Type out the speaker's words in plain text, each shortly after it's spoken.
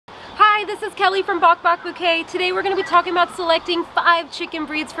this is Kelly from Bok Bok Bouquet. Today we're going to be talking about selecting 5 chicken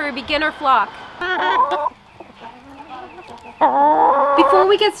breeds for a beginner flock. Before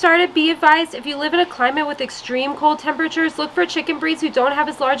we get started, be advised, if you live in a climate with extreme cold temperatures, look for chicken breeds who don't have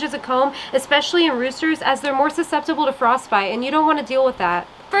as large as a comb, especially in roosters, as they're more susceptible to frostbite, and you don't want to deal with that.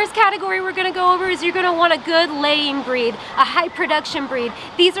 First category we're going to go over is you're going to want a good laying breed, a high production breed.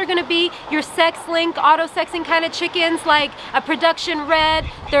 These are going to be your sex-link, auto-sexing kind of chickens, like a production red.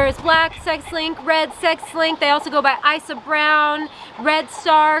 There's black sex-link, red sex-link. They also go by Isa Brown, Red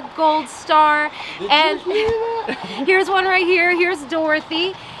Star, Gold Star. And here's one right here. Here's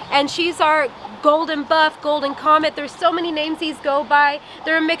Dorothy, and she's our Golden Buff, Golden Comet. There's so many names these go by.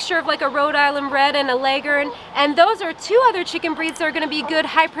 They're a mixture of like a Rhode Island Red and a Leghorn. And those are 2 other chicken breeds that are going to be a good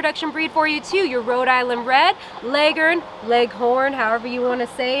high production breed for you too. Your Rhode Island Red, Leghorn, Leghorn, however you want to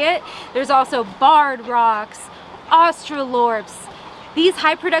say it. There's also Barred Rocks, Australorps. These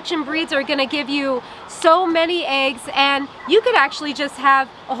high production breeds are going to give you so many eggs, and you could actually just have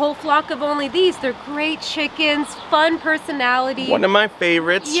a whole flock of only these. They're great chickens, fun personality. One of my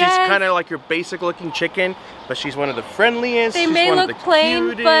favorites. Yes. She's kind of like your basic looking chicken, but she's one of the friendliest. They may look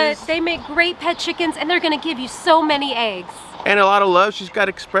plain, but they make great pet chickens, and they're going to give you so many eggs. And a lot of love. She's got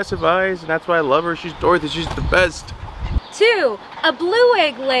expressive eyes, and that's why I love her. She's Dorothy. She's the best. 2, a blue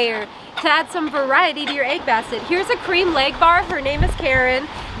egg layer. To add some variety to your egg basket. Here's a cream leg bar. Her name is Karen.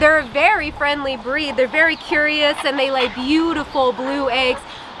 They're a very friendly breed. They're very curious, and they lay beautiful blue eggs.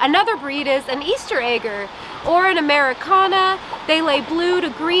 Another breed is an Easter egger or an Americana. They lay blue to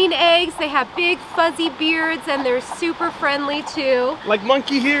green eggs. They have big fuzzy beards, and they're super friendly too. Like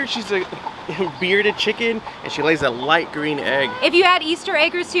Monkey here, she's a bearded chicken, and she lays a light green egg. If you add Easter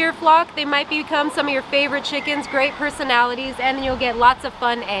eggers to your flock, they might become some of your favorite chickens. Great personalities, and you'll get lots of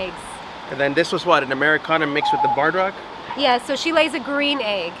fun eggs. And then this was what, an Americana mixed with the Barred Rock? Yeah, so she lays a green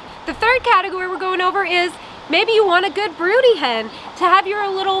egg. The third category we're going over is maybe you want a good broody hen to have your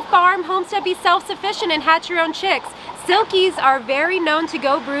little farm homestead be self-sufficient and hatch your own chicks. Silkies are very known to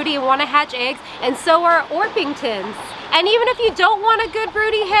go broody and want to hatch eggs, and so are Orpingtons. And even if you don't want a good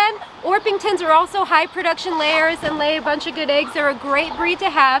broody hen, Orpingtons are also high production layers and lay a bunch of good eggs. They're a great breed to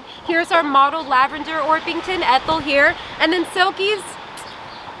have. Here's our mottled lavender Orpington, Ethel here. And then Silkies,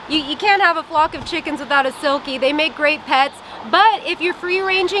 you can't have a flock of chickens without a Silkie. They make great pets, but if you're free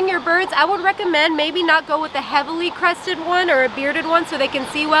ranging your birds, I would recommend maybe not go with a heavily crested one or a bearded one so they can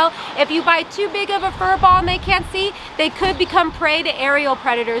see well. If you buy too big of a fur ball and they can't see, they could become prey to aerial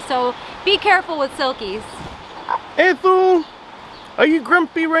predators, so be careful with Silkies. Ethel, are you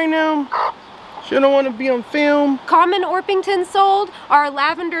grumpy right now? You don't want to be on film. Common Orpingtons sold are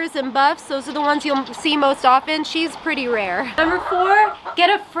lavenders and buffs. Those are the ones you'll see most often. She's pretty rare. Number 4, get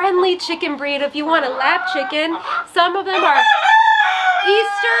a friendly chicken breed if you want a lap chicken. Some of them are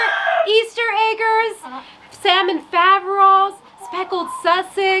Easter eggers, salmon Faverolles, speckled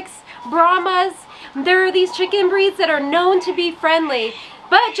Sussex, Brahmas. There are these chicken breeds that are known to be friendly.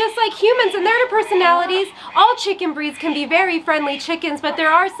 But just like humans and their personalities, all chicken breeds can be very friendly chickens, but there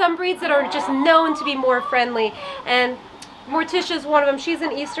are some breeds that are just known to be more friendly. And Morticia is one of them. She's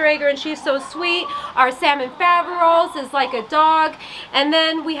an Easter egger, and she's so sweet. Our salmon Faverolles is like a dog. And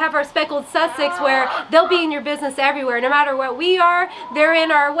then we have our speckled Sussex, where they'll be in your business everywhere. No matter what we are, they're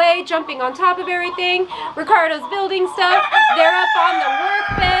in our way, jumping on top of everything. Ricardo's building stuff. They're up on the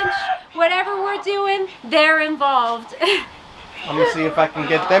workbench. Whatever we're doing, they're involved. I'm gonna see if I can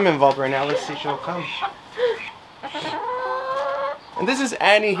get them involved right now. Let's see if she'll come. And this is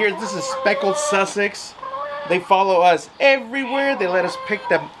Annie here. This is speckled Sussex. They follow us everywhere. They let us pick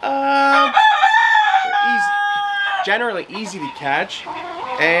them up. They're generally easy to catch.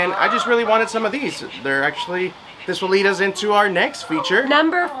 And I just really wanted some of these. They're actually, this will lead us into our next feature.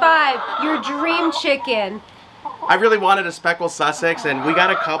 Number 5, your dream chicken. I really wanted a speckled Sussex, and we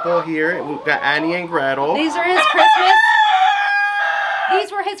got a couple here. We've got Annie and Gretel. These are his Christmas. These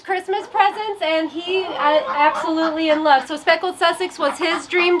were his Christmas presents, and he absolutely in love. So speckled Sussex was his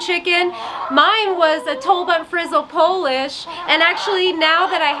dream chicken. Mine was a Tolbunt Frizzle Polish, and actually now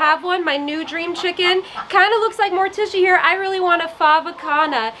that I have one, my new dream chicken kind of looks like Morticia here. I really want a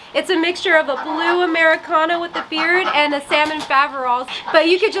Favicana. It's a mixture of a blue Americana with a beard and a salmon Faverolles. But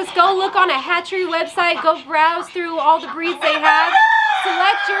you could just go look on a hatchery website, go browse through all the breeds they have,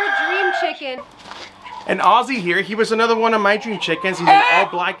 select your dream chicken. And Ozzy here, he was another one of my dream chickens. He's an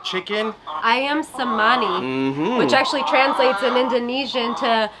all-black chicken. I am Samani, which actually translates in Indonesian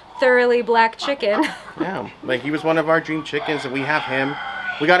to thoroughly black chicken. Yeah, like he was one of our dream chickens, and we have him.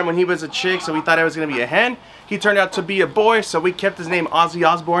 We got him when he was a chick, so we thought it was going to be a hen. He turned out to be a boy, so we kept his name Ozzy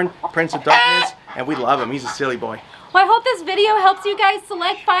Osbourne, Prince of Darkness, and we love him. He's a silly boy. Well, I hope this video helps you guys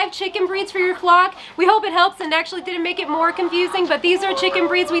select 5 chicken breeds for your flock. We hope it helps and actually didn't make it more confusing, but these are chicken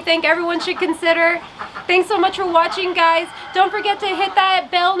breeds we think everyone should consider. Thanks so much for watching, guys. Don't forget to hit that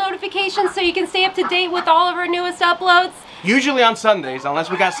bell notification so you can stay up to date with all of our newest uploads. Usually on Sundays, unless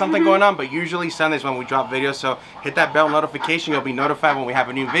we got something going on, but usually Sundays when we drop videos. So hit that bell notification. You'll be notified when we have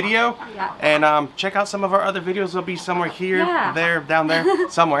a new video. Yeah. And check out some of our other videos. They'll be somewhere here, there, down there,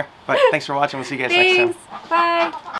 somewhere. But thanks for watching. We'll see you guys next time. Thanks. Bye.